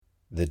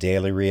The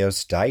Daily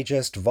Rios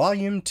Digest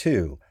Volume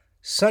 2,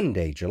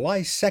 Sunday,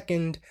 July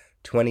 2nd,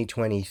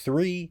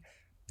 2023,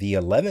 the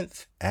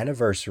 11th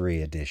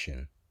Anniversary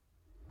Edition.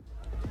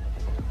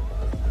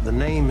 The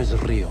name is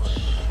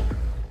Rios.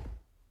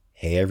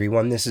 Hey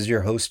everyone, this is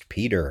your host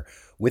Peter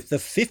with the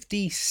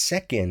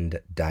 52nd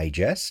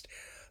Digest,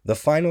 the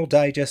final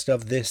digest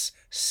of this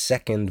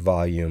second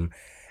volume,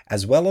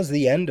 as well as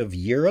the end of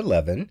Year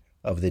 11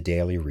 of the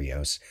Daily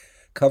Rios,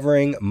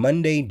 covering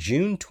Monday,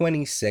 June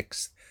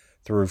 26th,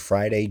 through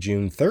Friday,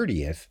 June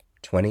 30th,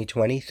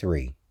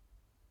 2023.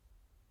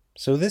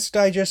 So this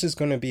digest is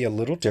going to be a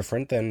little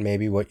different than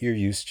maybe what you're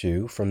used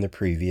to from the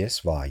previous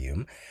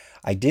volume.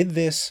 I did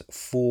this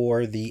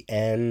for the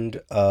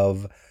end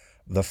of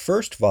the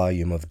first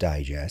volume of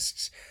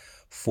digests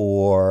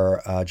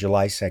for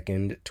July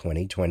 2nd,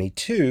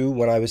 2022,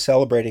 when I was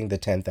celebrating the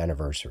 10th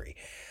anniversary.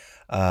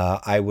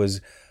 I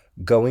was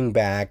going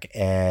back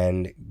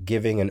and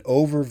giving an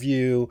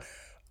overview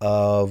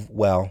of,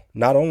 well,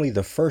 not only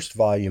the first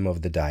volume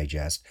of the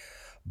digest,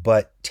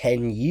 but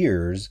 10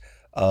 years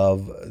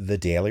of the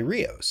Daily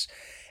Rios.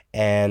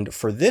 And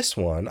for this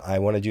one, I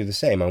want to do the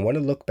same. I want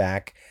to look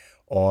back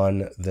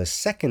on the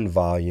second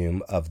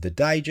volume of the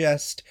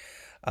digest,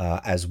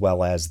 as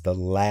well as the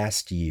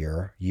last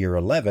year, year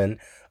 11,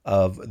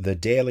 of the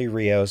Daily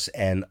Rios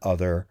and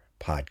other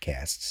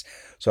podcasts.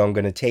 So I'm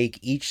going to take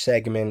each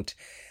segment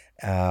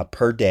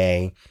per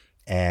day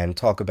and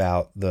talk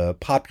about the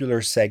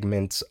popular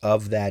segments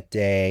of that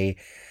day,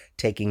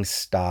 taking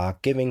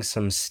stock, giving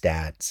some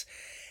stats,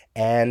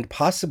 and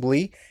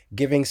possibly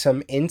giving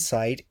some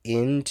insight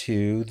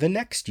into the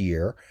next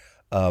year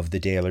of the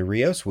Daily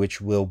Rios,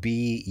 which will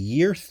be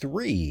year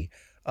 3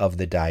 of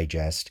the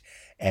digest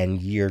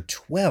and year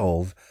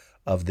 12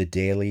 of the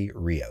Daily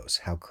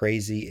Rios. How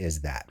crazy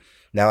is that?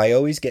 Now, I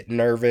always get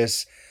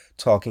nervous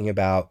talking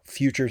about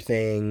future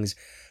things,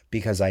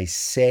 because I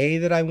say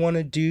that I want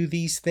to do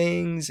these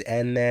things,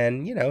 and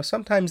then,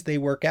 sometimes they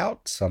work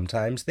out,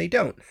 sometimes they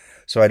don't.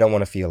 So I don't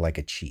want to feel like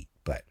a cheat,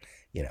 but,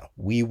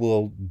 we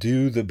will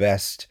do the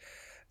best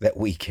that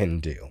we can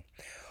do.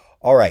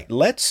 All right,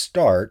 let's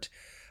start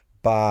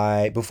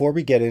before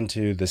we get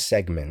into the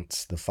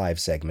segments, the 5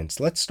 segments,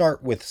 let's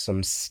start with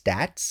some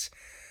stats,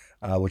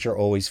 which are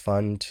always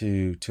fun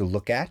to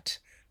look at.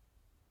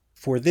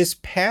 For this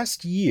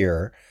past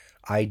year,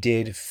 I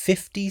did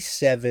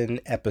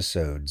 57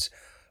 episodes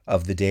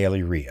of the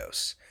Daily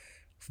Rios.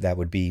 That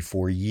would be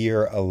for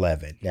year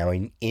 11. Now,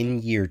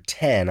 in year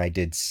 10, I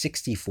did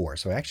 64,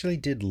 so I actually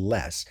did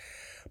less.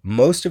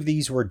 Most of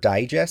these were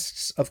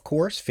digests, of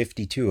course,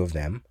 52 of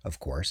them, of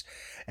course,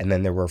 and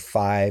then there were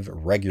 5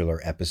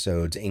 regular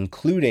episodes,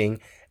 including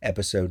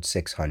episode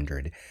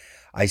 600.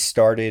 I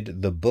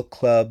started the book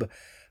club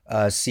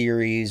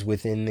series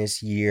within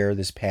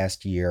this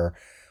past year,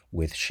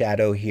 with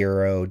Shadow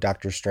Hero,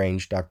 Doctor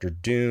Strange, Doctor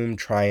Doom,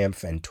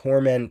 Triumph, and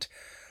Torment,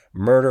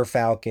 Murder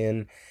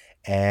Falcon,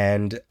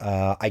 and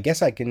I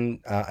guess I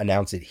can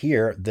announce it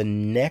here. The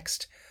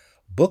next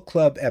book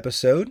club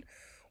episode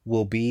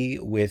will be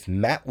with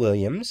Matt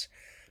Williams,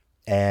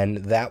 and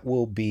that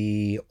will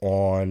be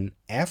on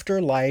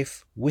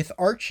Afterlife with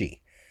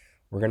Archie.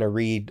 We're going to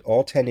read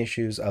all 10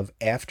 issues of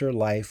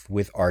Afterlife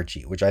with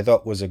Archie, which I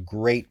thought was a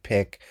great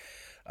pick,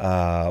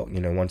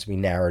 once we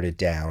narrowed it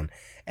down,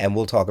 and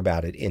we'll talk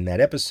about it in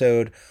that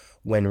episode.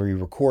 When we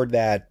record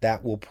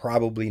that will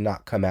probably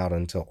not come out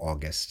until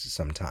August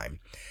sometime.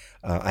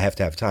 I have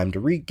to have time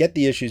to get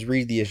the issues,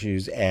 read the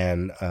issues,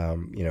 and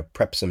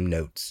prep some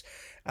notes,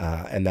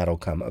 and that'll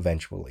come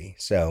eventually.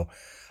 So,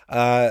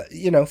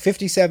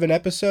 57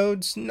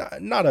 episodes,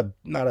 not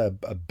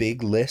a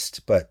big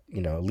list, but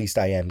at least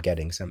I am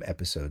getting some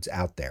episodes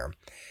out there.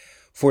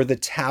 For the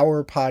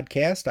Tower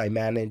podcast, I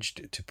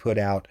managed to put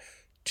out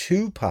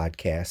 2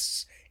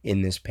 podcasts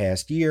in this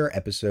past year,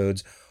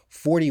 episodes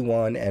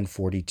 41 and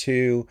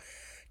 42,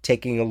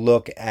 taking a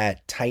look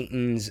at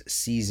Titans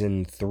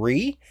Season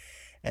 3.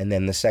 And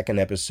then the second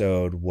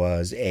episode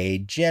was a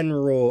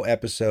general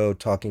episode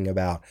talking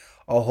about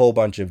a whole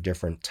bunch of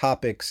different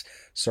topics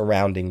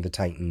surrounding the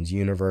Titans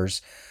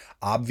universe.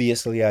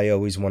 Obviously, I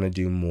always want to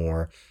do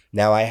more.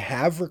 Now, I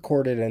have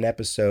recorded an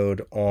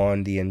episode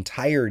on the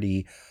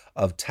entirety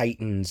of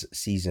Titans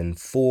Season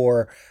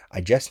 4.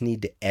 I just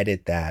need to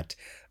edit that.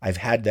 I've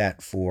had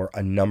that for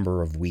a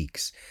number of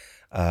weeks.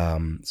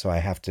 So I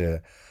have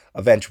to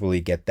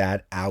eventually get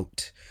that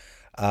out.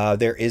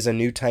 There is a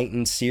new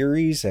Titans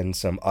series and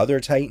some other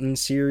Titans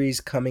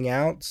series coming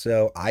out,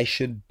 so I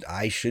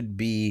should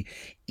be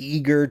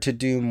eager to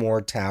do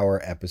more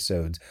Tower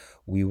episodes.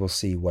 We will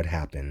see what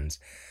happens.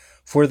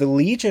 For the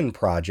Legion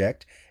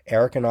project,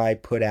 Eric and I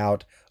put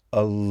out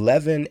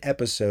 11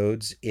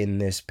 episodes in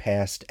this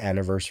past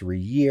anniversary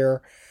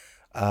year.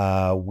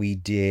 We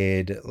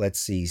did,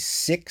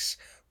 6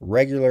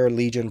 regular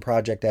Legion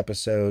project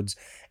episodes,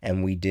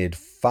 and we did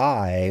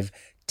 5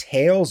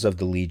 Tales of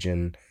the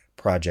Legion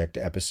project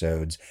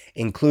episodes,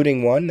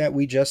 including one that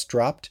we just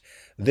dropped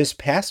this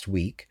past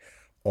week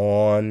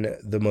on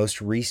the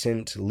most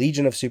recent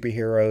Legion of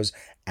Superheroes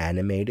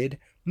animated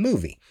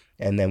movie.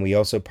 And then we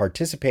also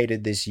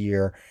participated this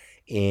year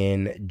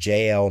in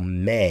JL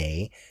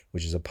May,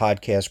 which is a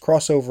podcast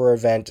crossover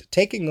event,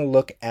 taking a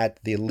look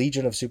at the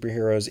Legion of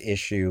Superheroes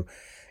issue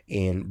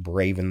in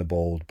Brave and the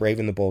Bold. Brave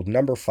and the Bold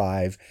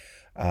 #5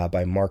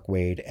 by Mark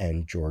Waid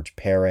and George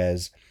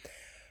Perez.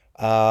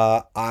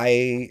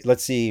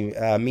 Let's see,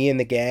 me and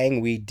the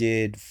gang, we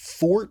did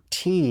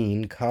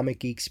 14 Comic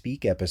Geek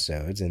Speak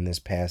episodes in this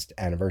past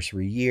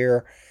anniversary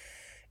year.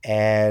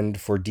 And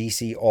for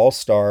DC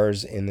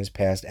All-Stars in this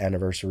past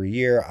anniversary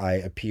year, I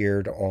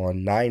appeared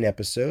on 9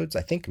 episodes.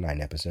 I think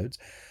 9 episodes.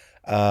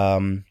 I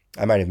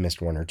might have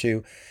missed one or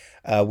two.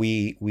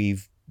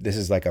 This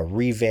is like a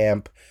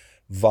revamp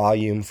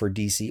volume for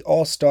DC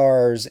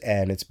All-Stars,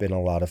 and it's been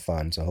a lot of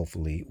fun. So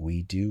hopefully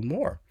we do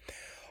more.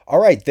 All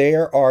right,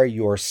 there are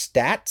your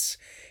stats.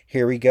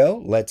 Here we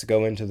go. Let's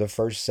go into the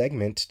first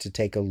segment to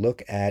take a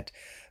look at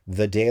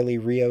the Daily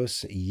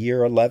Rios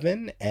Year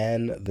 11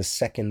 and the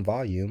second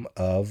volume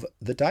of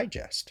the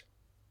Digest.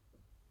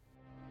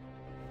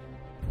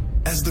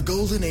 As the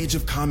golden age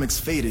of comics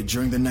faded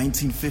during the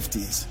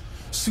 1950s,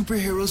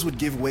 superheroes would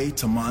give way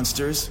to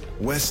monsters,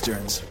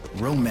 westerns,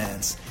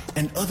 romance,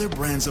 and other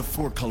brands of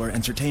four-color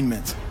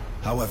entertainment.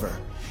 However,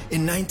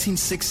 in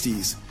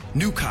 1960s,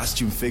 new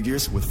costume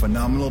figures with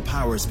phenomenal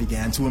powers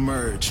began to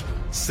emerge,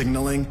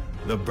 signaling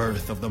the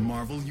birth of the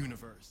Marvel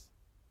Universe.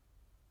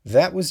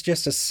 That was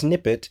just a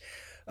snippet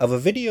of a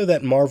video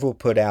that Marvel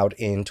put out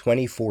in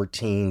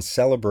 2014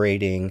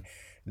 celebrating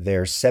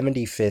their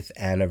 75th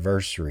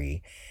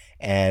anniversary.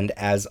 And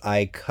as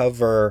I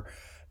cover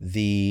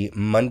the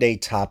Monday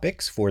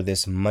topics for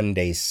this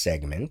Monday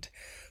segment,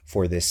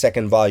 for the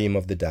second volume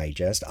of the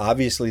Digest,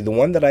 obviously the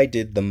one that I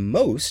did the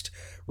most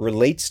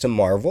relates to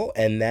Marvel,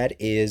 and that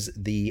is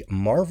the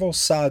Marvel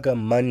Saga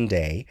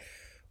Monday,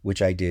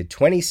 which I did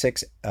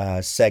 26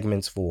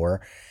 segments for.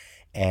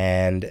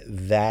 And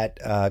that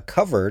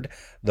covered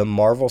the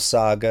Marvel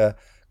Saga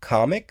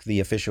comic, the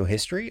official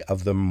history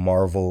of the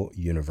Marvel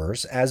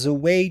Universe, as a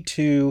way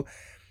to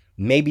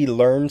maybe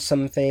learn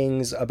some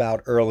things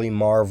about early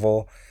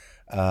Marvel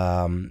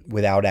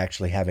without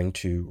actually having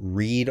to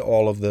read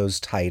all of those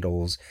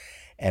titles.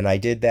 And I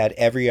did that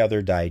every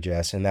other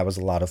digest, and that was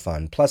a lot of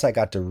fun. Plus, I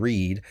got to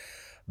read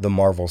the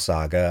Marvel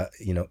Saga,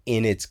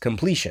 in its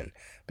completion,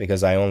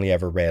 because I only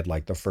ever read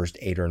like the first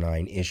 8 or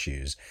 9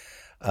 issues.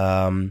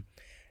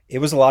 It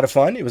was a lot of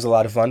fun. It was a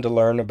lot of fun to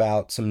learn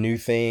about some new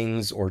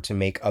things or to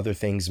make other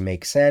things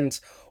make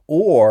sense,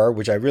 or,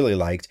 which I really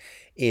liked,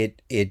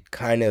 it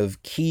kind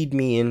of keyed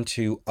me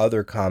into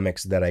other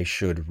comics that I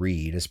should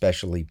read,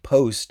 especially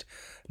post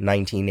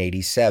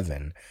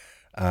 1987.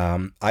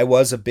 I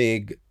was a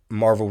big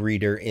Marvel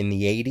reader in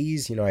the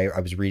 80s. I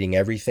was reading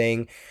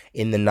everything.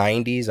 In the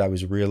 90s, I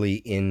was really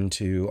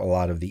into a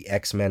lot of the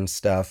X-Men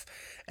stuff.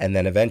 And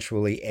then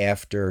eventually,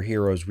 after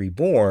Heroes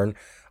Reborn,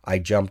 I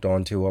jumped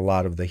onto a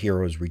lot of the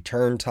Heroes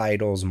Return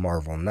titles,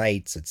 Marvel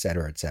Knights,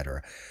 etc.,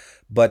 etc.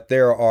 But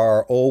there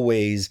are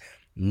always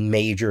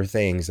major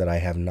things that I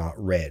have not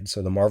read.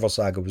 So the Marvel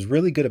Saga was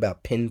really good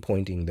about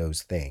pinpointing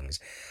those things.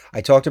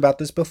 I talked about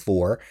this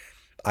before.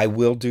 I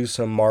will do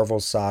some Marvel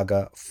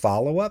Saga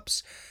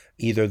follow-ups,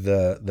 either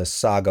the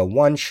Saga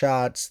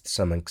one-shots,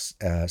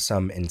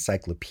 some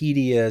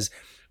encyclopedias,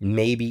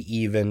 maybe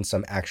even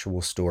some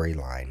actual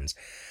storylines.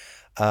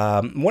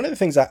 One of the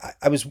things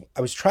I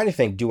was trying to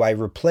think, do I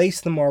replace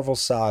the Marvel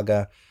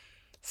Saga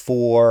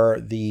for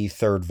the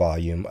third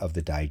volume of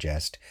the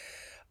Digest?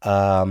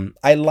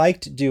 I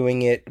liked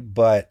doing it,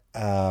 but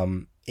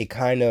it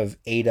kind of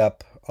ate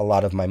up a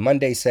lot of my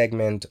Monday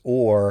segment,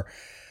 or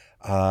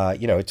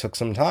it took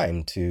some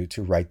time to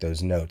write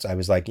those notes. I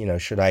was like,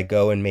 should I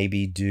go and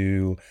maybe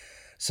do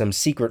some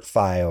secret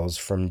files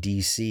from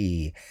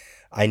DC?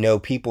 I know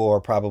people are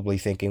probably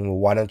thinking, well,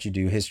 why don't you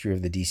do History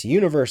of the DC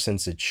Universe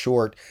since it's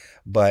short?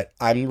 But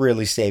I'm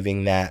really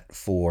saving that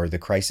for the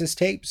Crisis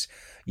tapes,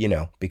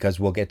 because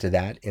we'll get to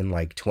that in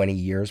like 20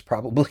 years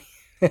probably.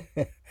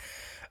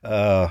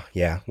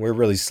 Yeah, we're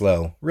really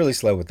slow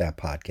with that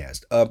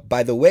podcast.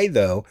 By the way,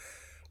 though,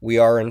 we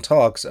are in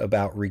talks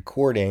about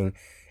recording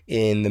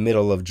in the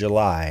middle of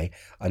July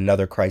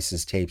another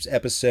Crisis Tapes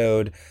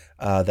episode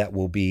that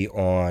will be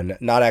on,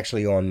 not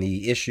actually on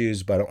the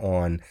issues, but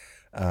on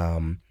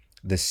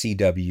the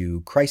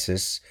CW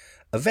Crisis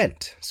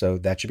event. So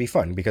that should be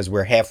fun because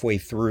we're halfway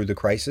through the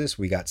Crisis.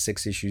 We got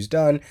 6 issues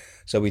done,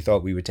 so we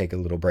thought we would take a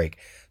little break.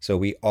 So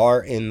we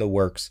are in the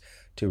works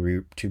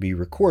to be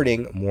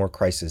recording more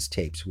Crisis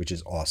tapes, which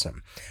is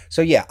awesome.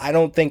 So yeah, I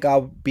don't think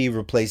I'll be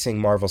replacing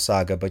Marvel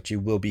Saga, but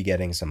you will be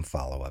getting some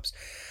follow-ups.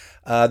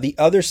 The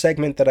other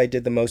segment that I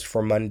did the most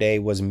for Monday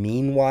was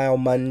Meanwhile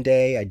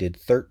Monday. I did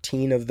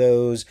 13 of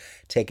those,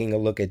 taking a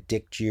look at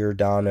Dick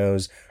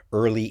Giordano's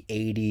early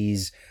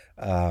 80s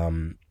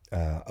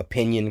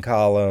opinion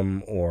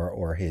column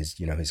or his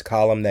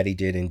column that he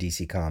did in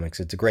DC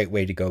Comics. It's a great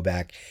way to go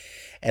back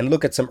and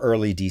look at some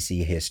early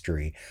DC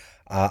history.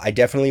 I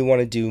definitely want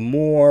to do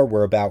more.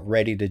 We're about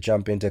ready to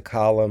jump into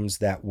columns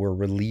that were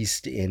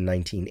released in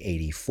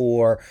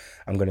 1984.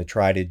 I'm going to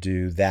try to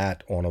do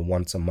that on a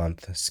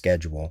once-a-month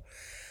schedule.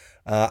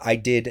 I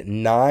did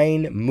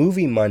 9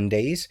 Movie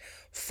Mondays.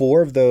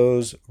 4 of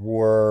those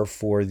were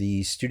for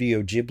the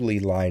Studio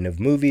Ghibli line of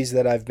movies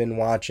that I've been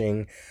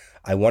watching.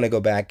 I want to go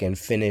back and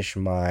finish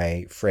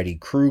my Freddy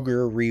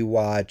Krueger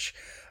rewatch.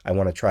 I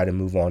want to try to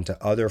move on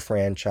to other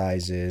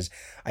franchises.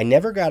 I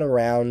never got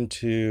around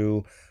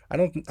to I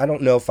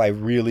don't know if I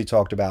really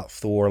talked about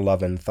Thor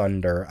Love and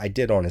Thunder. I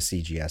did on a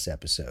CGS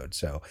episode.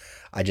 So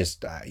I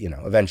just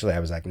eventually I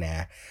was like,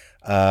 nah.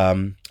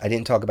 I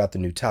didn't talk about the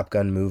new Top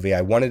Gun movie.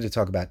 I wanted to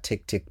talk about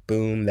Tick Tick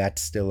Boom.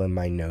 That's still in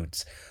my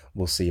notes.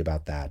 We'll see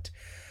about that.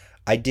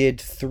 I did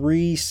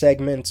 3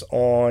 segments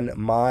on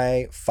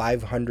my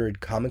 500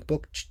 comic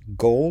book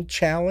goal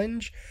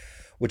challenge,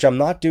 which I'm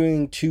not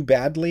doing too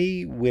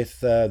badly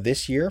with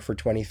this year for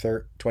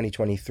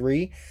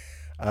 2023.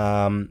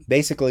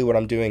 Basically, what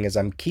I'm doing is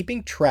I'm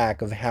keeping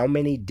track of how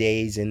many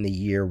days in the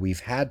year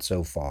we've had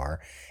so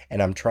far,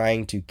 and I'm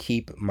trying to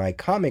keep my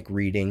comic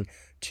reading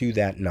to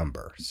that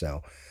number.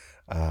 So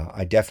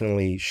I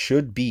definitely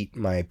should beat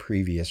my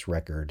previous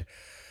record.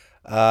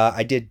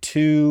 I did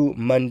 2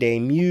 Monday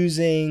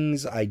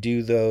musings. I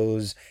do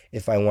those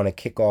if I want to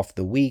kick off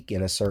the week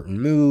in a certain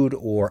mood,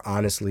 or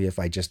honestly, if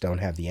I just don't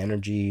have the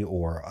energy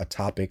or a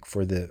topic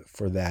for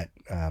that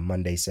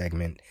Monday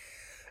segment.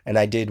 And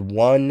I did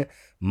 1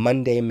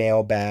 Monday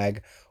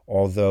mailbag,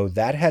 although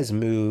that has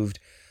moved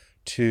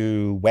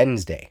to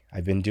Wednesday.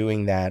 I've been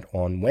doing that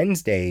on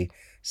Wednesday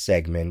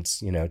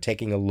segments,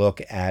 taking a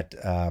look at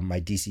my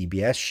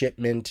DCBS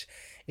shipment,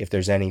 if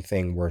there's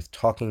anything worth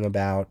talking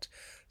about.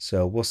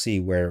 So we'll see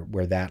where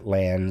that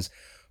lands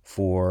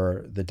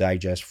for the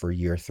digest for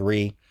year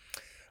 3.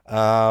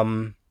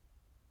 The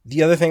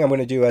other thing I'm going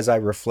to do as I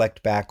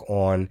reflect back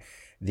on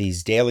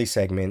these daily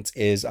segments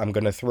is I'm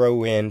going to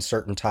throw in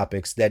certain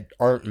topics that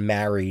aren't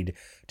married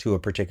to a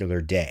particular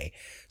day.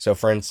 So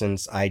for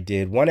instance, I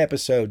did 1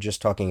 episode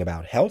just talking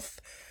about health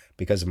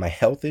because of my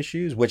health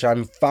issues, which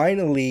I'm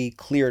finally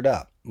cleared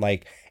up.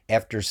 Like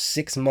after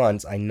 6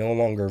 months, I no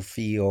longer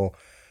feel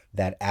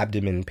that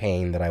abdomen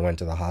pain that I went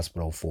to the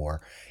hospital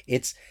for.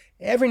 It's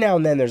every now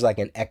and then there's like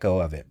an echo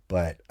of it,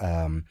 but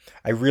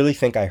I really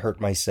think I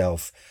hurt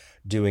myself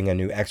doing a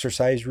new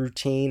exercise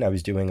routine. I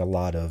was doing a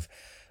lot of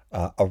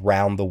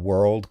around the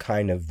world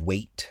kind of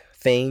weight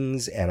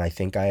things, and I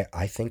think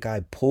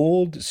I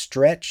pulled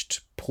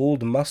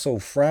muscle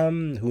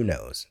from, who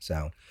knows.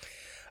 So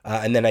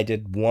and then I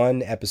did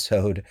 1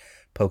 episode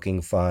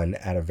poking fun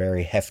at a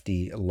very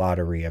hefty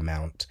lottery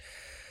amount.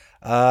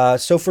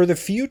 So for the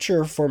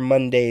future, for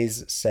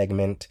Monday's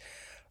segment,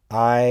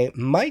 I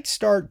might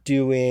start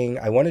doing,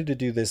 I wanted to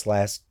do this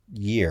last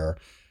year,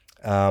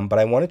 but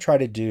I want to try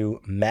to do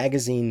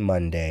Magazine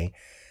Monday,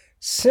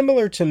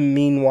 similar to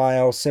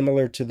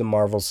the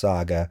Marvel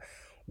Saga,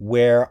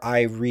 where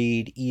I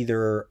read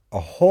either a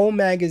whole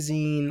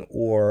magazine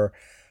or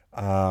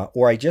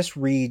I just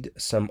read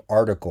some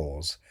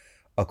articles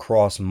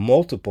across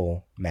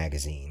multiple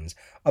magazines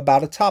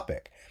about a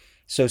topic.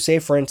 So say,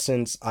 for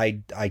instance,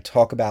 I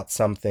talk about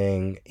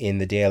something in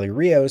the Daily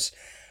Rios,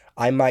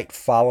 I might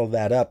follow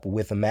that up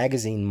with a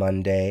Magazine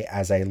Monday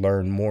as I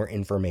learn more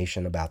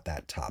information about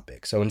that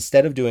topic. So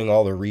instead of doing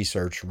all the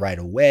research right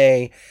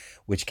away,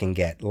 which can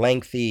get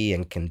lengthy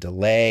and can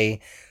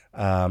delay,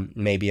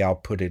 maybe I'll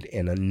put it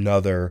in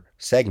another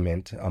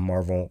segment,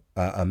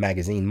 a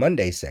Magazine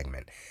Monday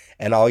segment.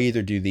 And I'll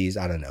either do these,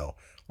 I don't know,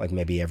 like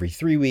maybe every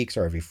 3 weeks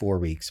or every 4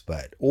 weeks,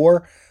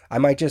 or I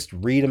might just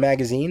read a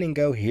magazine and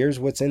go, here's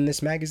what's in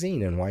this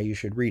magazine and why you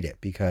should read it.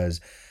 Because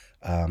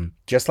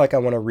just like I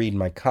want to read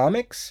my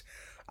comics,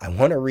 I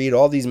want to read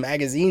all these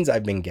magazines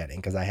I've been getting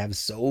because I have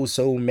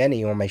so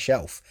many on my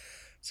shelf.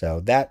 So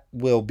that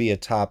will be a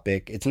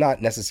topic. It's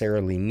not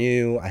necessarily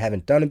new. I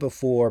haven't done it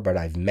before, but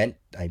I've been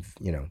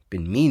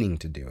meaning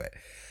to do it.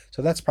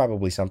 So that's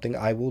probably something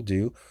I will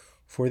do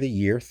for the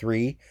year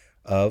 3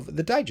 of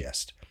the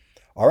digest.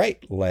 All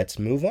right, let's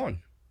move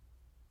on.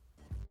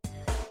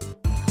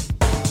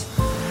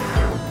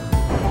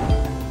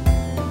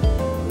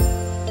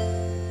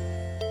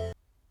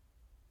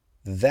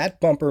 That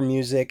bumper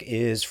music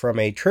is from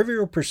a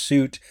Trivial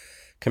Pursuit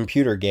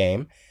computer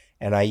game,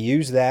 and I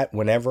use that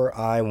whenever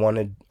I want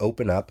to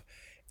open up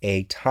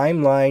a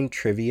Timeline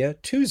Trivia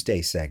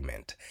Tuesday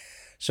segment.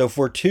 So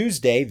for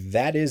Tuesday,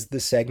 that is the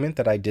segment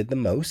that I did the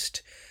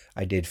most.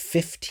 I did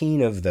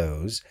 15 of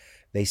those.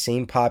 They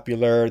seem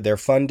popular. They're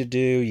fun to do.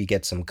 You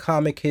get some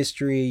comic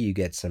history. You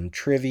get some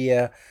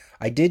trivia.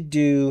 I did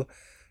do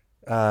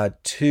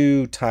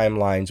 2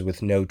 timelines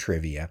with no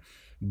trivia,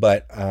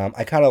 but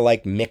I kind of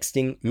like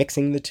mixing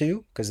the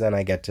two because then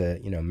I get to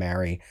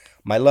marry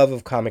my love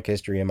of comic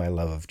history and my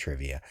love of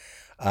trivia.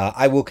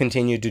 I will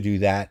continue to do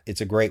that.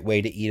 It's a great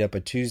way to eat up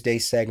a Tuesday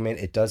segment.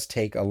 It does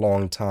take a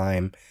long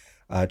time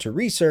to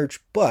research,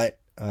 but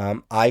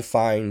I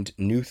find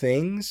new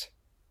things,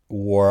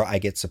 or I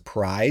get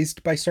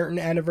surprised by certain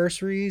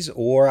anniversaries,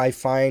 or I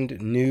find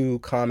new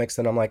comics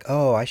that I'm like,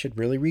 oh, I should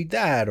really read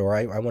that, or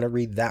I want to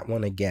read that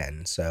one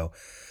again. So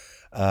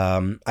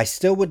I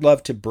still would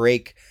love to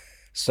break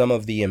some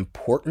of the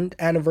important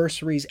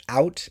anniversaries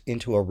out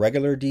into a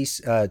regular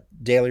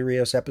Daily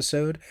Rios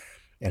episode.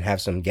 and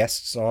have some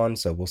guests on,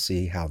 so we'll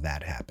see how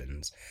that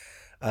happens.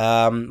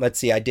 Let's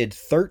see, I did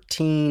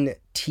 13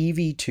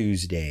 TV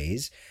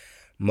Tuesdays.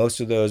 Most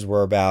of those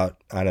were about,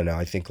 I don't know,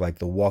 I think like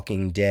The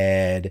Walking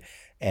Dead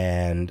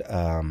and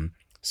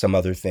some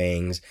other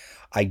things.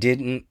 I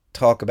didn't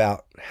talk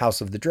about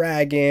House of the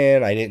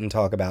Dragon. I didn't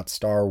talk about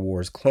Star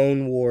Wars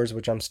Clone Wars,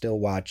 which I'm still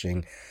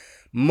watching,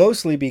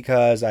 mostly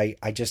because I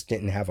just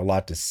didn't have a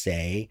lot to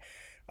say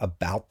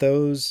about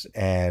those.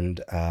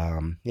 And,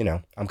 I'm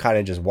kind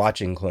of just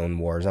watching Clone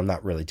Wars. I'm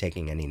not really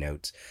taking any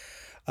notes.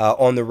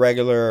 On the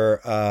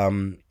regular,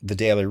 the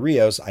Daily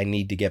Rios, I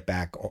need to get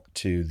back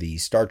to the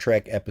Star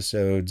Trek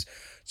episodes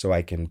so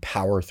I can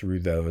power through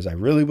those. I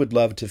really would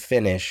love to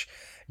finish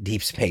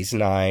Deep Space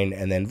Nine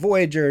and then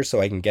Voyager so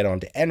I can get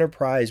on to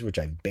Enterprise, which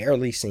I've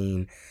barely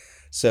seen.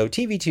 So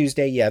TV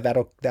Tuesday, yeah,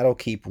 that'll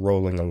keep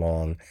rolling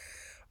along.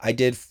 I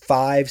did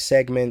 5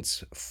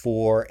 segments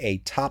for a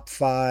top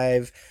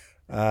 5.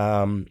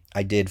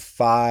 I did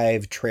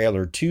 5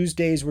 Trailer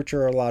Tuesdays, which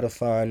are a lot of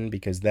fun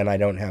because then I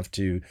don't have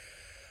to,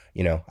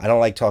 I don't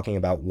like talking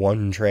about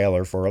one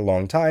trailer for a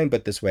long time,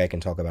 but this way I can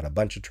talk about a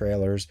bunch of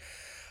trailers.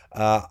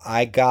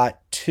 I got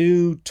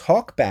 2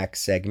 talkback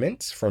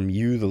segments from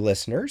you, the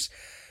listeners.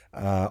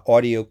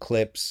 Audio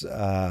clips,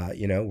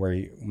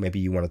 where maybe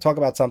you want to talk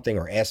about something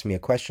or ask me a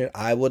question.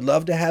 I would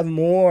love to have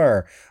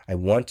more. I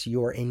want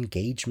your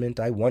engagement.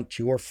 I want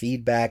your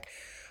feedback.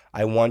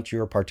 I want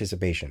your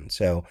participation.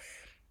 So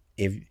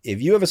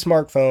if you have a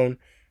smartphone,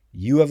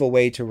 you have a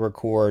way to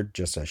record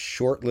just a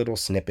short little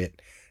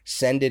snippet,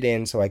 send it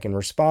in so I can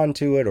respond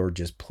to it or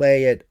just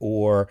play it.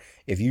 Or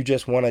if you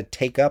just want to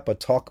take up a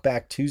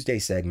Talkback Tuesday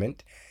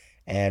segment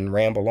and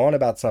ramble on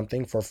about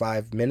something for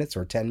 5 minutes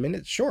or 10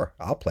 minutes, sure,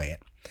 I'll play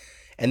it.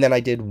 And then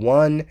I did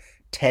 1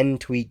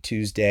 10-tweet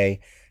Tuesday,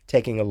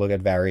 taking a look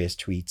at various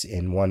tweets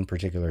in one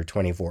particular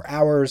 24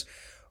 hours,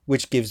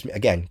 which gives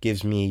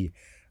me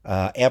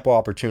ample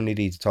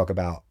opportunity to talk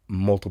about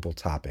multiple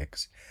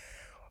topics.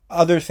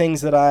 Other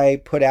things that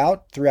I put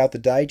out throughout the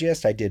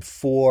digest, I did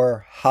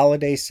 4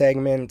 holiday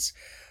segments,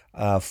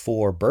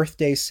 4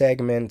 birthday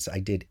segments. I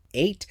did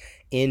 8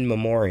 in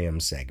memoriam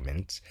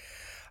segments.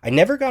 I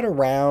never got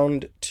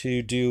around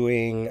to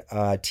doing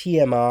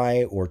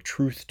TMI or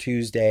Truth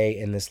Tuesday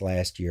in this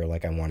last year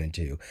like I wanted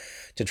to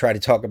try to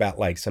talk about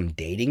like some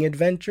dating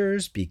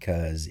adventures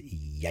because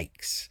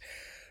yikes.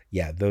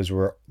 Yeah, those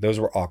were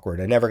awkward.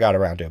 I never got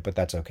around to it, but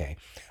that's okay.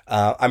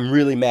 I'm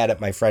really mad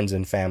at my friends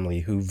and family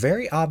who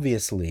very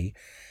obviously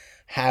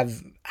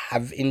have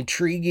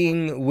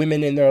intriguing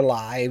women in their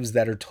lives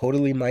that are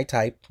totally my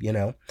type,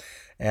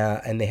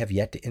 and they have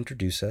yet to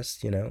introduce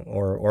us,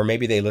 or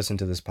maybe they listen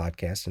to this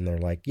podcast and they're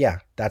like, yeah,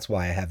 that's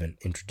why I haven't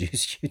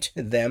introduced you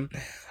to them.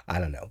 I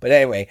don't know. But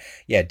anyway,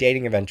 yeah,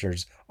 dating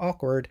adventures,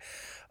 awkward.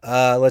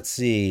 Let's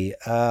see.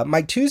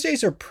 My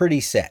Tuesdays are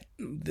pretty set.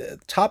 The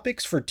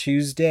topics for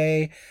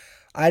Tuesday,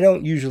 I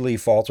don't usually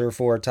falter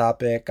for a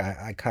topic.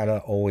 I kind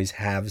of always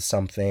have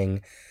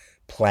something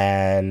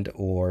planned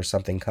or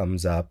something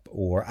comes up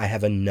or I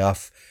have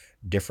enough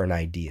different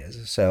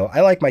ideas. So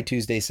I like my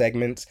Tuesday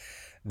segments.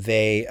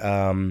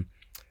 They're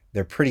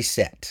pretty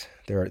set.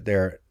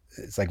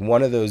 It's like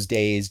one of those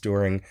days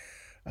during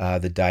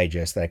the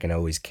digest that I can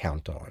always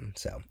count on.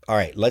 So, all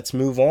right, let's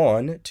move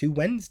on to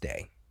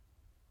Wednesday.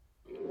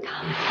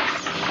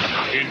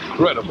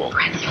 Incredible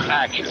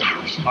action,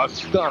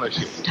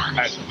 astonishing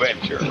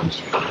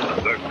adventures,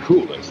 the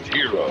coolest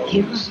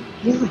heroes,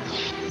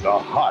 the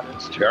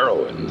hottest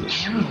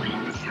heroines,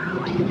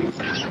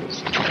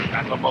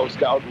 and the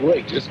most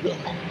outrageous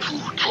villains. Too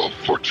tough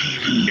for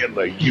TV In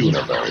the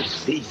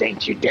universe. These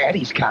ain't your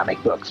daddy's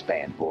comic books,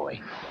 fanboy.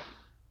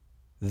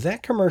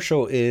 That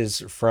commercial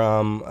is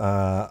from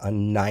a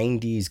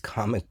 90s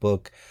comic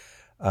book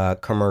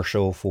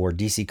commercial for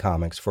DC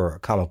Comics for a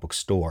comic book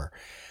store.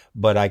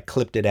 But I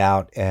clipped it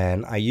out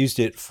and I used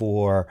it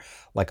for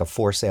like a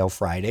For Sale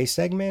Friday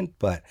segment.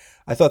 But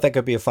I thought that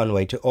could be a fun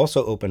way to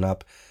also open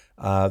up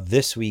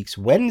this week's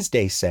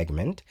Wednesday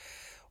segment,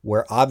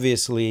 where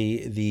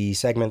obviously the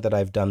segment that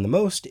I've done the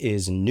most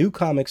is New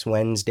Comics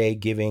Wednesday,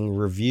 giving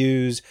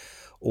reviews,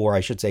 or I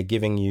should say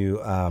giving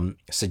you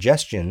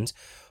suggestions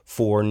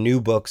for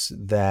new books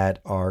that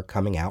are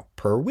coming out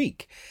per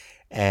week.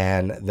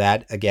 And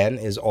that, again,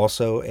 is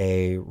also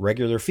a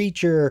regular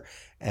feature,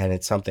 and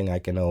it's something I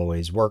can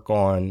always work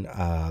on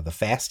the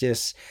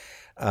fastest.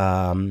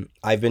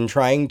 I've been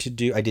trying to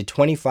do, I did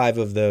 25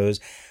 of those.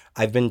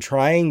 I've been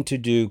trying to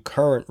do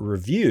current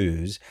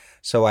reviews.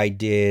 So I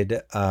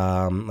did,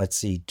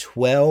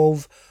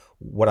 12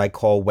 what I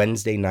call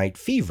Wednesday Night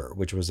Fever,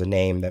 which was a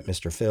name that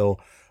Mr.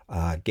 Phil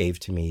gave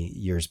to me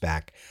years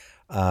back.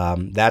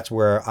 That's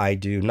where I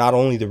do not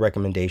only the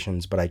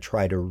recommendations, but I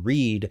try to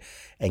read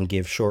and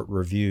give short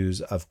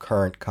reviews of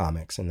current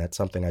comics. And that's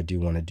something I do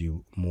want to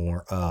do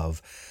more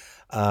of.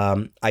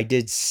 I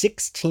did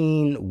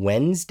 16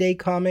 Wednesday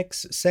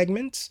comics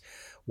segments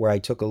where I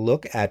took a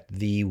look at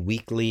the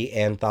weekly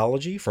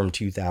anthology from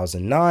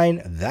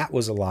 2009. That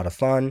was a lot of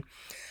fun.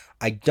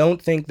 I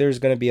don't think there's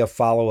going to be a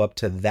follow-up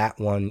to that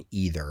one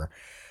either.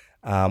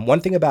 One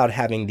thing about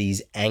having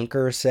these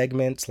anchor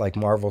segments like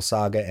Marvel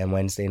Saga and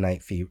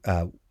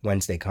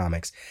Wednesday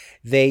Comics,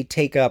 they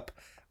take up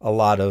a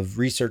lot of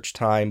research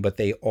time, but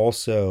they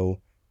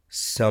also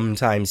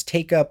sometimes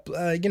take up,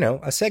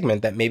 a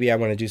segment that maybe I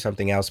want to do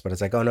something else, but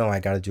it's like, oh no, I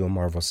got to do a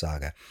Marvel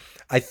Saga.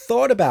 I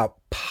thought about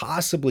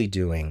possibly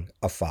doing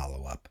a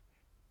follow-up.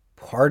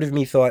 Part of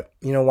me thought,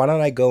 why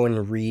don't I go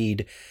and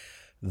read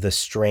the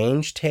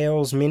Strange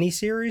Tales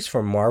miniseries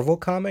from Marvel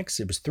Comics.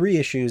 It was 3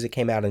 issues. It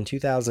came out in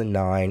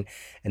 2009,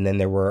 and then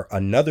there were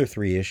another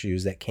 3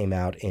 issues that came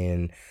out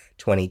in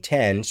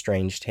 2010,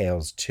 Strange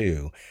Tales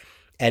 2.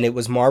 And it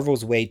was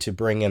Marvel's way to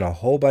bring in a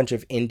whole bunch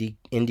of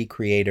indie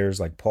creators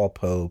like Paul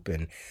Pope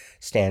and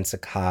Stan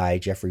Sakai,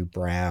 Jeffrey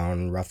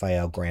Brown,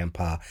 Raphael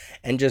Grandpa,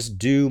 and just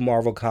do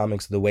Marvel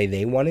Comics the way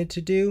they wanted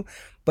to do.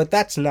 But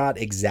that's not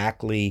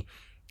exactly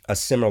a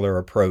similar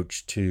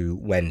approach to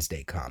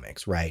Wednesday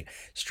Comics, right?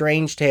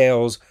 Strange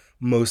Tales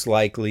most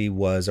likely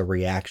was a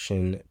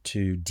reaction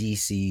to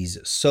DC's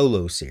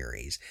solo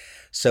series.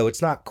 So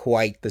it's not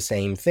quite the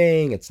same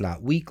thing. It's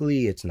not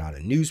weekly. It's not a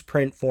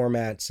newsprint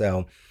format.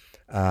 So,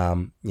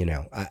 I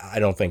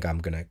don't think I'm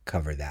going to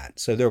cover that.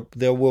 So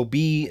there will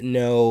be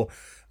no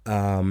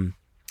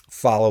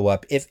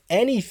follow-up. If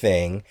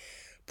anything,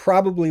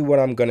 probably what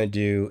I'm going to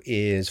do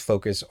is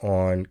focus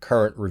on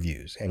current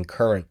reviews and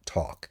current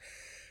talk.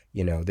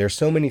 There's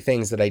so many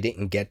things that I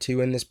didn't get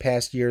to in this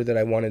past year that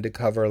I wanted to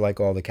cover, like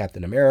all the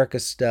Captain America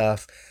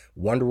stuff,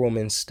 Wonder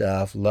Woman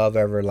stuff, Love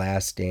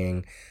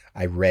Everlasting.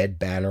 I read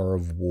Banner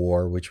of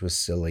War, which was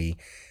silly.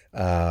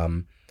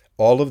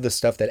 All of the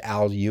stuff that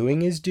Al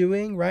Ewing is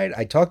doing, right?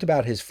 I talked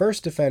about his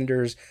first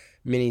Defenders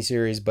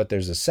miniseries, but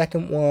there's a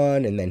second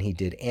one, and then he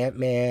did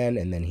Ant-Man,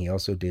 and then he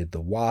also did The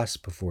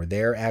Wasp before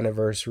their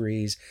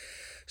anniversaries.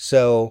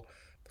 So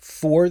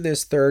for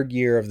this third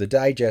year of the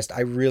digest,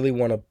 I really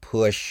want to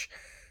push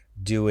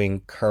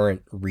doing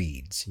current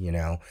reads,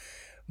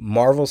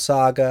 Marvel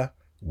Saga,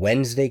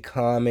 Wednesday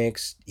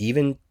Comics,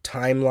 even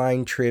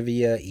Timeline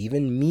Trivia,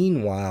 even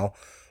Meanwhile.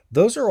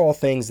 Those are all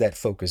things that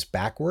focus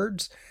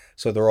backwards.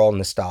 So they're all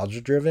nostalgia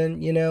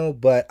driven,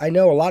 but I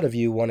know a lot of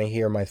you want to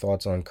hear my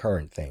thoughts on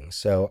current things.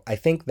 So I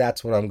think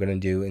that's what I'm going to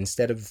do.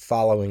 Instead of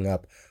following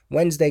up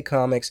Wednesday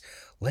Comics,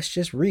 let's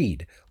just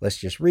read. Let's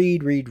just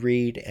read,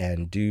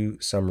 and do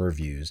some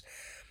reviews.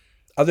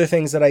 Other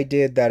things that I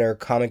did that are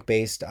comic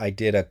based, I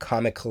did a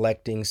comic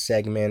collecting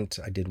segment.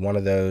 I did one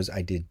of those.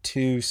 I did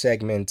 2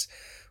 segments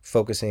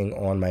focusing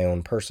on my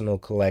own personal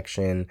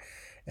collection.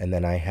 And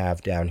then I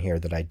have down here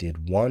that I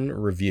did 1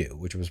 review,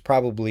 which was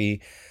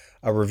probably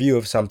a review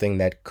of something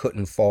that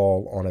couldn't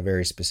fall on a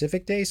very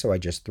specific day. So I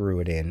just threw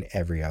it in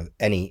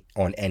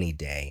on any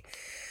day.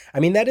 I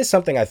mean, that is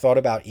something I thought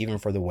about even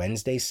for the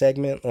Wednesday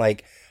segment.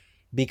 Like,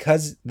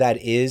 because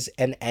that is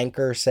an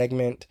anchor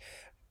segment,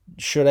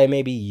 should I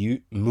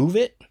maybe move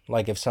it?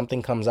 Like if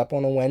something comes up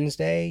on a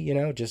Wednesday,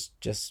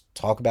 just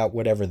talk about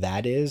whatever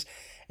that is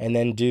and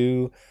then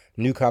do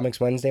New Comics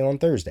Wednesday on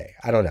Thursday.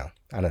 I don't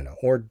know.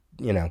 Or,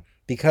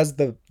 because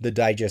the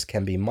digest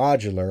can be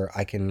modular,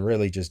 I can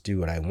really just do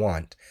what I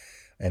want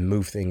and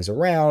move things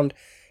around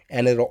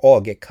and it'll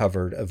all get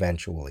covered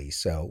eventually.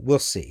 So we'll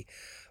see.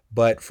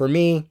 But for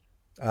me,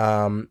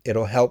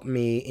 it'll help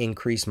me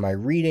increase my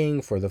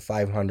reading for the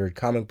 500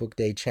 Comic Book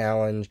Day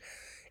Challenge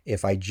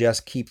if I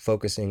just keep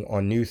focusing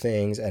on new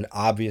things, and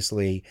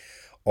obviously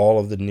all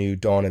of the new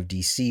Dawn of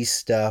DC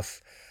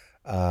stuff.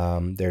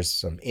 There's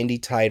some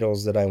indie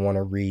titles that I want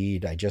to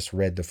read. I just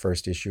read the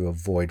first issue of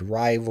Void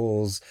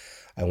Rivals.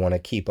 I want to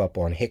keep up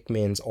on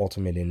Hickman's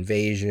Ultimate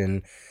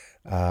Invasion.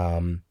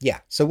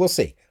 So we'll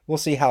see. We'll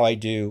see how I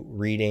do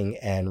reading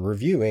and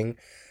reviewing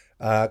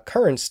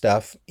current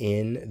stuff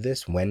in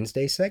this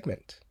Wednesday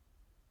segment.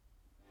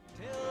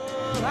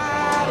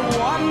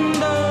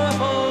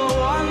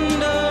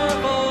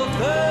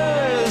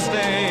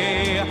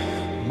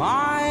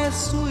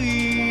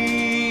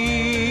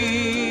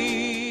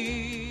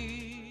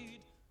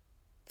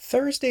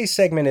 Thursday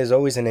segment is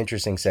always an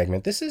interesting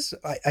segment.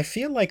 I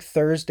feel like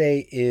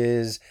Thursday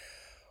is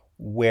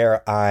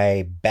where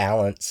I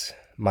balance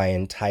my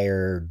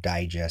entire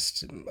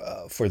digest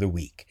for the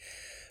week.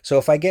 So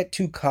if I get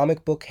too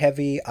comic book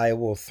heavy, I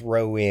will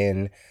throw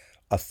in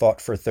a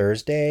thought for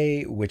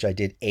Thursday, which I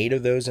did 8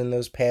 of those in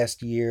this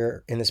past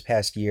year.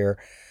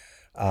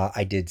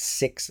 I did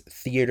 6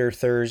 theater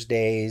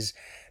Thursdays.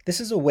 This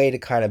is a way to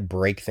kind of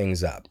break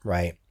things up,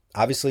 right?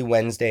 Obviously,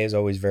 Wednesday is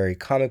always very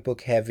comic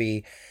book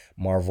heavy.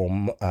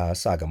 Marvel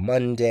Saga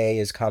Monday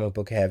is comic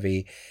book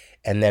heavy.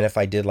 And then if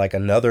I did like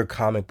another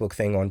comic book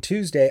thing on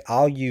Tuesday,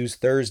 I'll use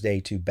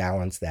Thursday to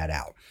balance that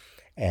out.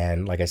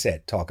 And like I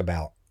said, talk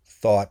about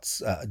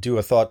thoughts, do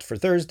a thought for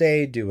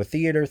Thursday, do a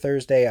theater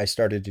Thursday. I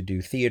started to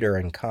do theater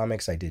and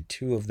comics. I did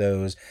 2 of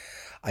those.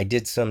 I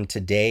did some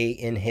Today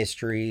in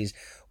Histories,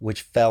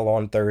 which fell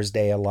on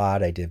Thursday a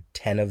lot. I did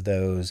 10 of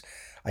those.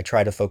 I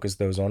try to focus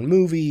those on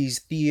movies,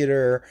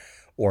 theater,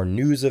 or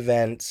news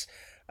events.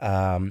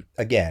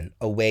 Again,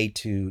 a way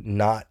to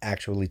not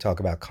actually talk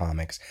about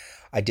comics.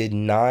 I did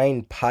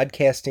 9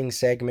 podcasting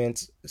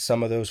segments.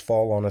 Some of those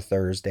fall on a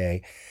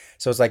Thursday.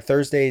 So it's like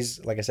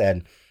Thursdays, like I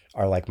said,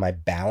 are like my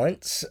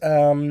balance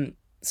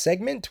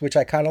segment, which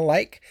I kind of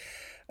like.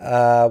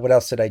 What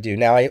else did I do?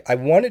 Now, I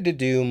wanted to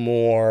do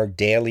more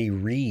daily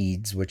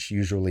reads, which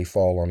usually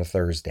fall on a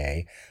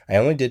Thursday. I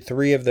only did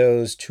 3 of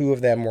those. 2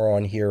 of them were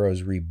on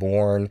Heroes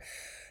Reborn,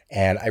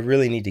 and I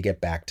really need to get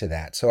back to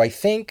that. So I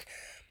think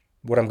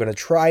what I'm going to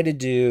try to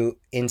do,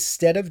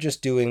 instead of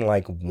just doing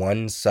like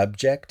one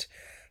subject,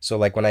 so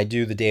like when I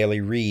do the daily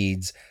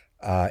reads,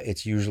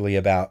 it's usually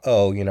about,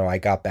 oh, I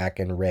got back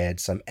and read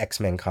some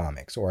X-Men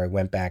comics, or I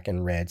went back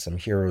and read some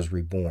Heroes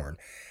Reborn.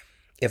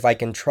 If I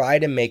can try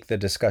to make the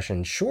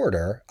discussion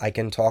shorter, I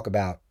can talk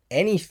about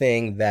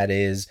anything that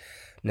is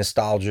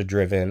nostalgia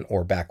driven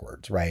or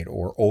backwards, right?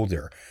 Or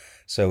older.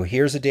 So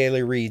here's a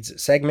daily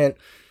reads segment.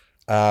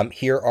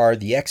 Here are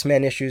the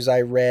X-Men issues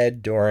I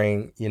read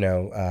during,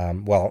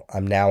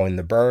 I'm now in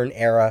the Byrne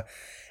era.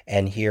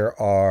 And here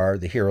are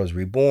the Heroes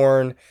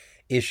Reborn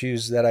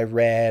issues that I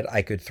read.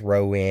 I could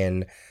throw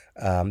in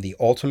the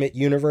Ultimate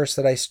Universe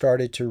that I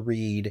started to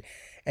read,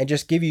 and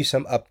just give you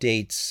some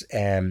updates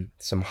and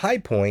some high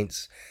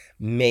points.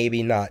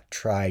 Maybe not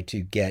try to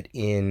get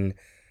in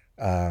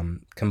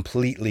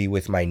completely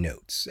with my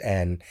notes,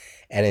 and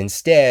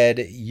instead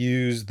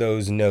use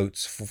those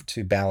notes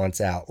to balance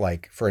out.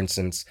 Like, for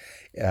instance,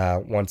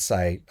 once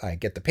I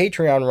get the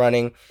Patreon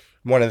running,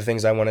 one of the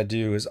things I want to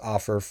do is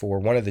offer for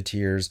one of the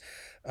tiers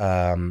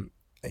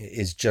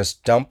is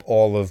just dump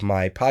all of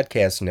my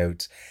podcast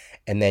notes,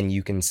 and then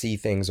you can see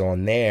things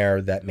on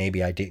there that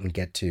maybe I didn't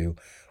get to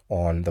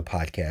on the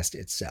podcast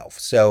itself.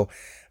 So,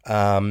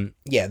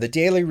 the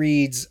daily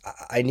reads,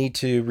 I need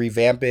to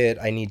revamp it.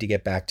 I need to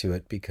get back to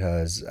it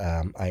because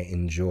I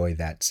enjoy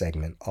that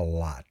segment a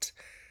lot.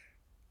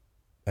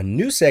 A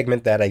new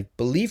segment that I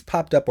believe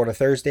popped up on a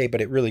Thursday, but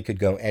it really could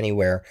go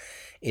anywhere,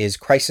 is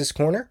Crisis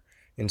Corner,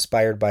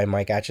 inspired by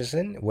Mike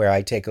Atchison, where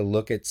I take a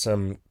look at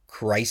some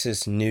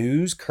crisis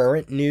news,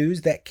 current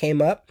news that came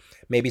up.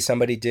 Maybe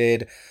somebody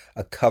did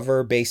a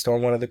cover based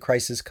on one of the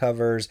crisis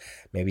covers.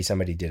 Maybe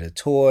somebody did a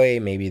toy.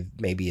 Maybe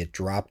it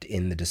dropped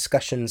in the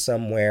discussion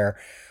somewhere.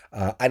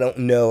 I don't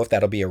know if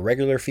that'll be a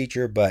regular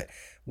feature, but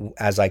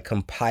as I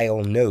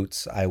compile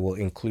notes, I will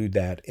include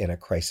that in a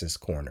crisis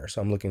corner.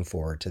 So I'm looking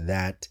forward to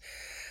that.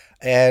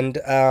 And,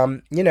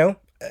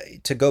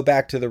 to go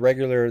back to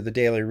the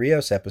Daily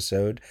Rios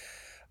episodes,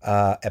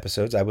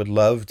 I would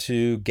love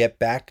to get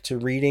back to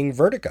reading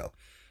Vertigo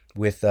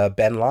with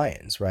Ben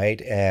Lyons,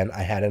 right? And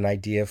I had an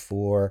idea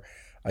for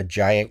a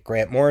giant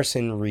Grant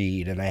Morrison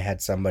read, and I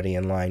had somebody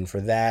in line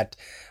for that.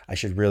 I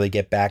should really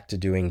get back to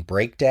doing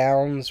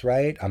breakdowns,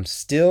 right? I'm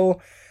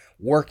still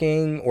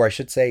working, or I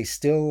should say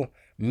still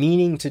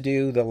meaning to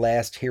do the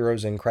last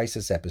Heroes in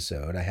Crisis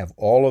episode. I have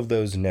all of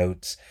those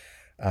notes.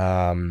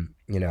 I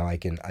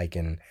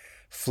can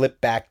flip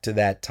back to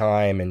that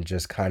time and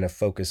just kind of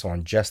focus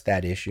on just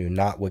that issue,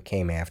 not what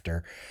came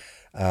after.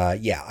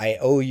 I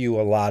owe you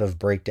a lot of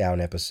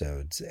breakdown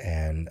episodes,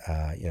 and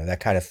that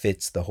kind of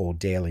fits the whole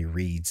daily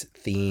reads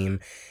theme,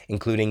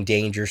 including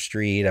Danger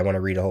Street. I want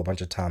to read a whole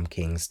bunch of Tom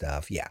King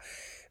stuff. Yeah,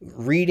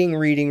 reading,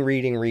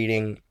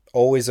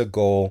 always a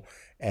goal,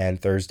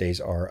 and Thursdays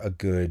are a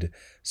good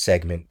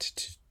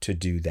segment to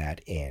do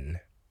that in.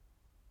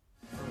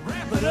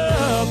 Wrap it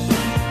up,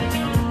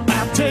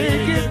 I'll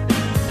take it.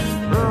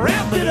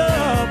 Wrap it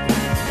up,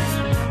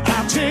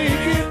 I'll take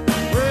it.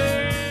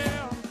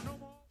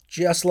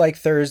 Just like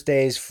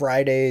Thursdays,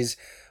 Fridays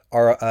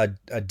are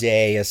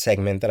a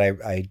segment that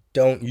I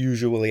don't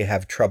usually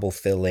have trouble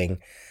filling.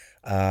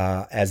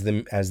 As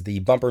the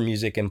bumper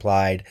music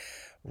implied,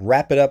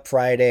 Wrap It Up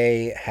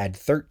Friday had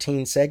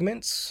 13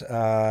 segments.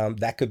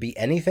 That could be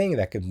anything.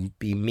 That could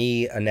be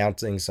me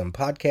announcing some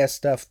podcast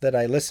stuff that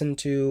I listen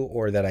to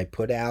or that I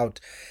put out.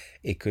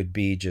 It could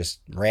be just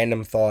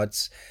random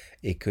thoughts.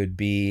 It could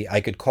be,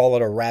 I could call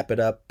it a Wrap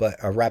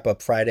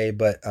Up Friday,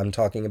 but I'm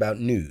talking about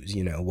news,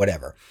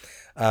 whatever.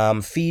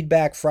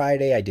 Feedback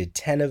Friday, I did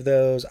 10 of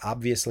those.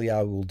 Obviously,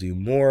 I will do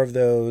more of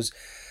those.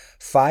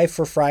 5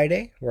 for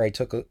Friday, where I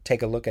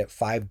take a look at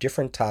 5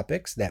 different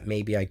topics that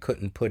maybe I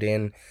couldn't put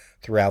in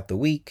throughout the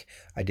week.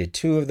 I did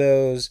 2 of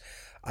those.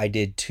 I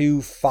did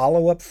 2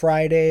 follow-up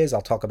Fridays.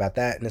 I'll talk about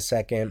that in a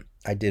second.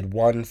 I did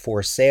 1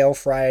 for sale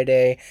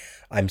Friday.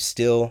 I'm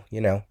still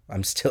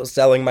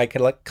selling my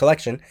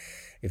collection.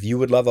 If you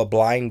would love a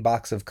blind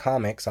box of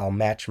comics, I'll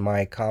match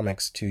my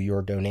comics to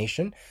your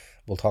donation.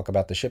 We'll talk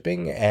about the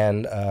shipping,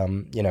 and,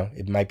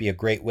 it might be a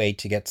great way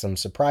to get some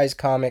surprise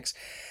comics.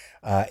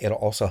 It'll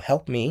also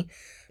help me,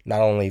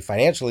 not only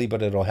financially,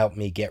 but it'll help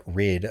me get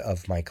rid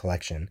of my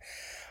collection.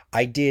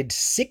 I did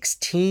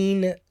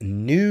 16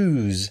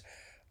 news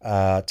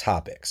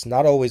topics,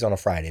 not always on a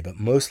Friday, but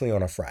mostly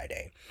on a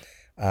Friday.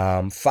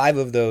 5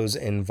 of those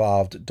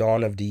involved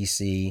Dawn of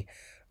DC.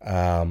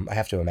 I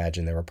have to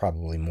imagine there were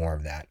probably more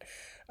of that.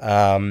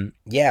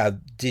 Yeah,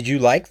 did you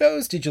like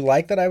those? Did you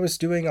like that I was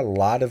doing a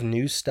lot of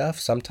news stuff?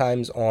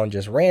 Sometimes on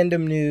just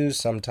random news,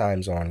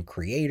 sometimes on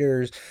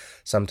creators,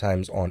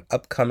 sometimes on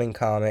upcoming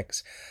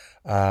comics.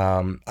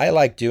 I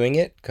like doing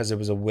it because it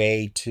was a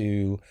way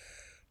to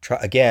try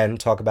again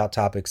talk about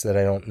topics that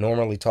I don't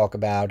normally talk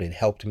about. It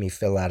helped me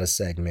fill out a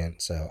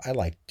segment, so I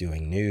like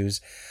doing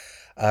news.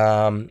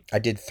 I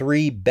did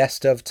 3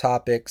 best of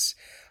topics.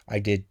 I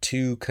did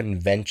 2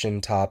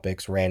 convention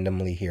topics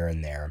randomly here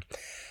and there.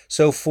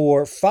 So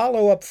for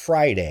Follow Up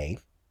Friday,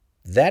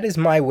 that is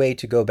my way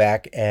to go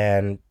back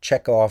and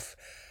check off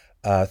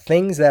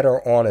things that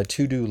are on a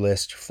to-do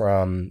list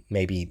from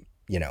maybe,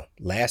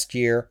 last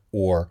year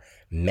or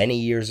many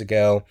years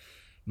ago.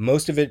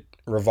 Most of it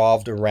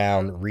revolved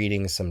around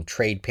reading some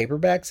trade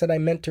paperbacks that I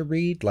meant to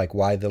read, like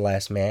Why the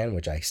Last Man,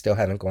 which I still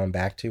haven't gone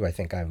back to. I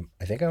think I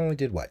only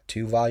did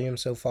 2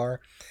 volumes so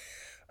far.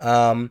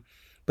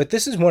 But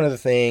this is one of the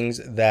things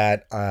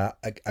that I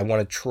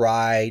want to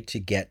try to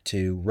get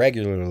to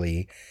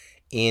regularly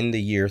in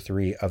the year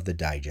 3 of the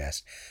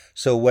digest.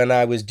 So when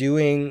I was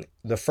doing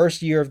the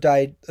first year of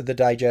the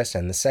digest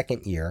and the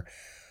second year,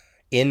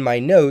 in my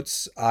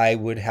notes, I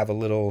would have a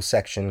little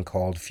section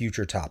called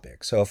Future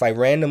Topics. So if I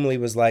randomly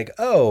was like,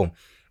 oh,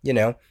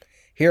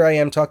 here I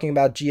am talking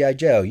about G.I.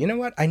 Joe. You know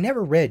what? I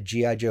never read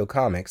G.I. Joe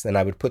comics. Then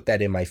I would put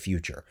that in my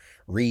future.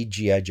 Read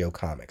G.I. Joe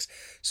comics.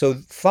 So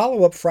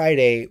Follow Up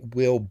Friday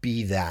will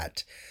be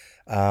that.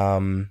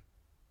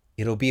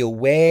 It'll be a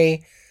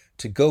way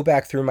to go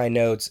back through my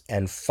notes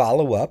and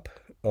follow up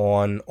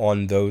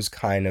on those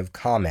kind of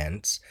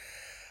comments.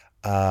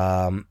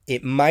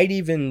 It might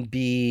even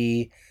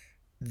be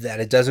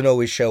that it doesn't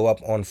always show up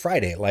on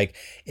Friday. Like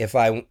if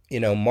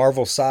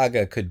Marvel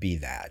Saga could be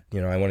that.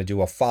 I want to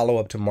do a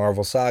follow-up to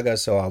Marvel Saga,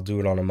 so I'll do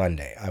it on a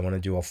Monday. I want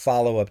to do a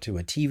follow-up to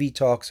a TV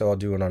talk, so I'll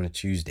do it on a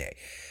Tuesday.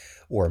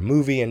 Or a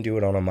movie and do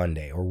it on a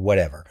Monday, or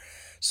whatever.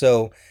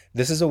 So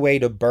this is a way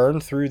to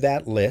burn through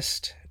that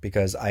list,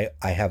 because I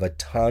have a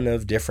ton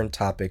of different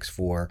topics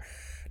for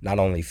not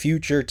only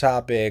future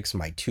topics,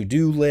 my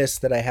to-do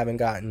list that I haven't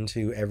gotten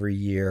to every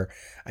year.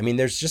 I mean,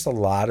 there's just a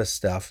lot of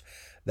stuff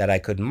that I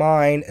could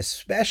mine,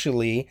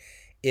 especially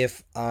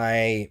if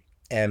I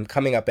am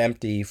coming up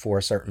empty for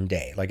a certain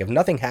day. Like if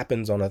nothing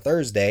happens on a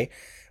Thursday,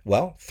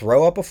 well,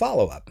 throw up a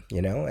follow-up,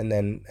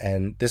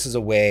 and this is a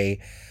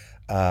way,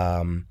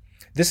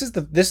 this is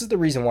the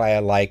reason why I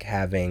like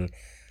having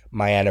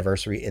my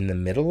anniversary in the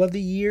middle of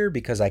the year,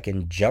 because I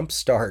can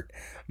jumpstart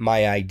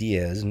my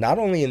ideas, not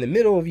only in the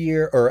middle of the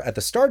year or at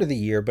the start of the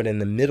year, but in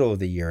the middle of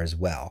the year as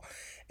well.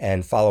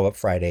 And Follow Up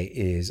Friday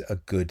is a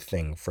good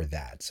thing for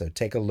that. So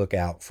take a look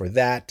out for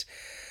that.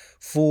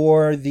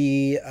 For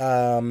the,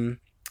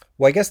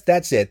 I guess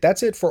that's it.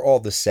 That's it for all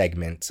the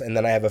segments. And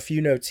then I have a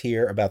few notes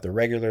here about the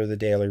regular The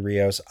Daily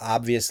Rios.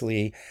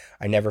 Obviously,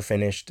 I never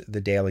finished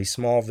the Daily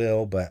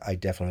Smallville, but I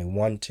definitely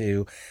want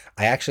to.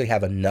 I actually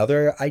have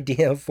another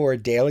idea for a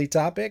daily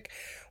topic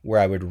where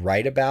I would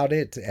write about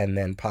it and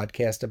then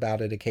podcast about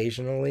it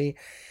occasionally.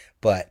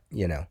 But,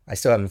 I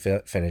still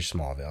haven't finished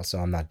Smallville, so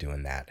I'm not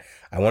doing that.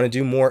 I want to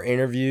do more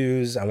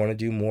interviews. I want to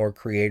do more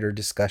creator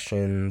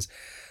discussions.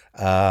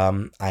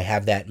 I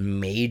have that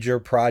major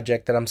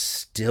project that I'm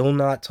still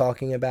not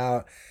talking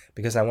about,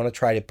 because I want to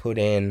try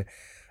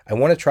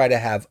to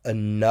have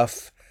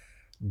enough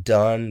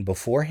done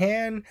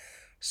beforehand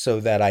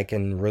so that I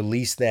can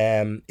release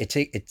them.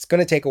 It's going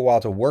to take a while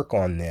to work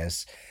on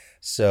this.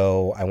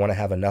 So I want to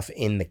have enough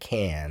in the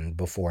can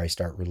before I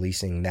start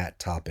releasing that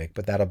topic,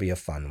 but that'll be a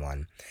fun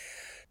one.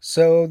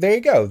 So there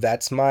you go.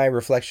 That's my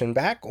reflection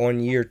back on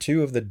year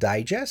 2 of the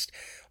digest,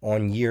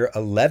 on year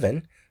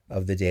 11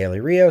 of the Daily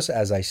Rios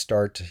as I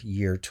start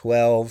year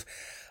 12.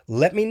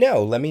 Let me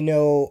know,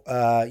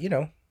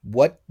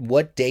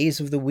 what days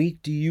of the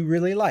week do you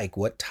really like?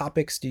 What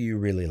topics do you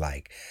really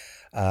like?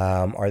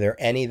 Are there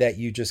any that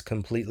you just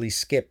completely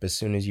skip as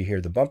soon as you hear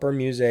the bumper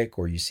music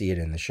or you see it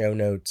in the show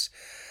notes?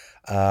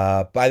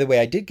 By the way,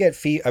 I did get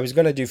I was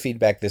going to do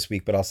feedback this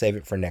week, but I'll save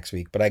it for next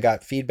week. But I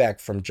got feedback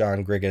from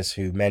John Grigas,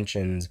 who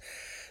mentions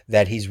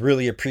that he's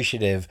really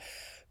appreciative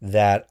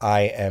that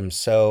I am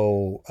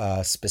so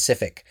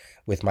specific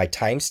with my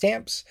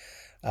timestamps.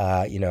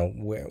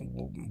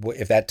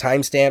 If that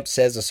timestamp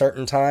says a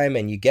certain time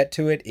and you get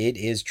to it, it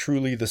is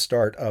truly the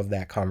start of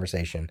that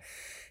conversation.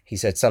 He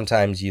said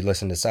sometimes you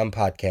listen to some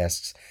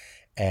podcasts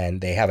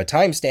and they have a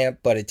timestamp,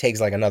 but it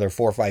takes like another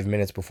 4 or 5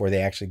 minutes before they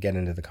actually get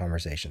into the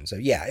conversation. So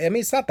yeah, I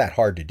mean, it's not that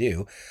hard to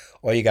do.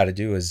 All you got to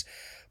do is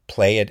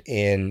play it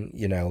in,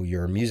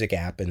 your music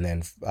app, and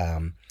then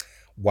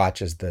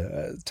watch as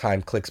the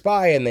time clicks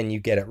by, and then you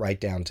get it right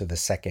down to the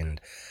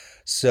second.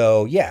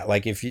 So yeah,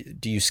 like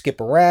do you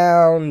skip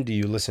around? Do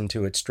you listen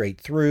to it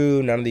straight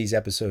through? None of these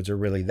episodes are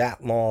really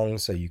that long,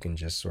 so you can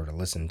just sort of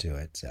listen to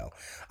it. So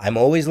I'm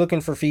always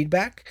looking for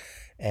feedback.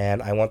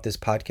 And I want this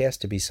podcast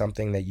to be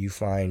something that you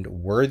find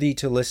worthy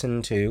to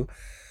listen to.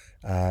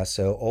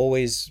 So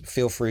always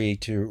feel free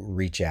to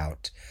reach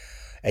out.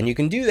 And you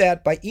can do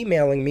that by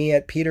emailing me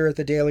at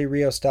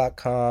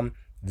peter@thedailyrios.com.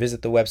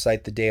 Visit the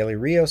website, The Daily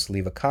Rios.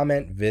 Leave a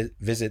comment.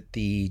 Visit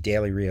the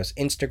Daily Rios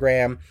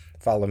Instagram.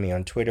 Follow me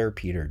on Twitter,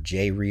 Peter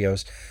J.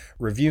 Rios.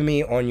 Review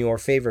me on your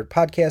favorite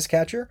podcast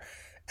catcher,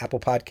 Apple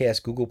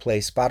Podcasts, Google Play,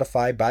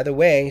 Spotify. By the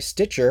way,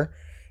 Stitcher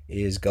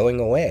is going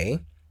away.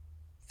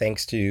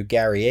 Thanks to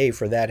Gary A.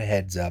 for that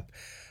heads up.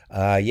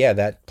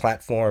 That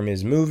platform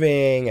is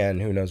moving,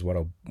 and who knows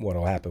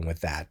what'll happen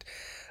with that.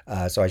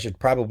 So I should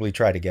probably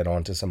try to get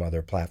onto some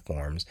other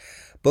platforms.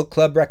 Book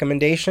club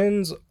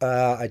recommendations.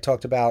 I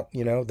talked about,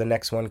 the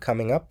next one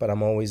coming up, but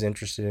I'm always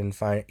interested in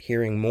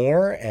hearing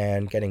more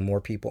and getting more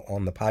people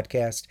on the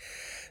podcast.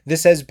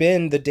 This has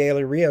been the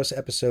Daily Rios,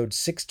 episode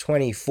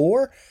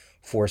 624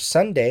 for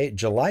Sunday,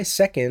 July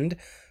 2nd,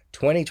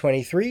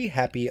 2023.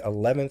 Happy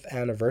 11th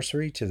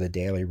anniversary to the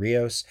Daily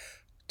Rios.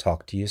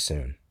 Talk to you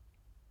soon.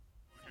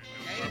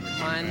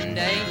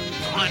 Monday,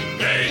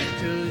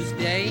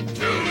 Tuesday,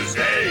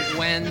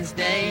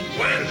 Wednesday,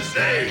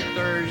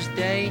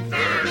 Thursday,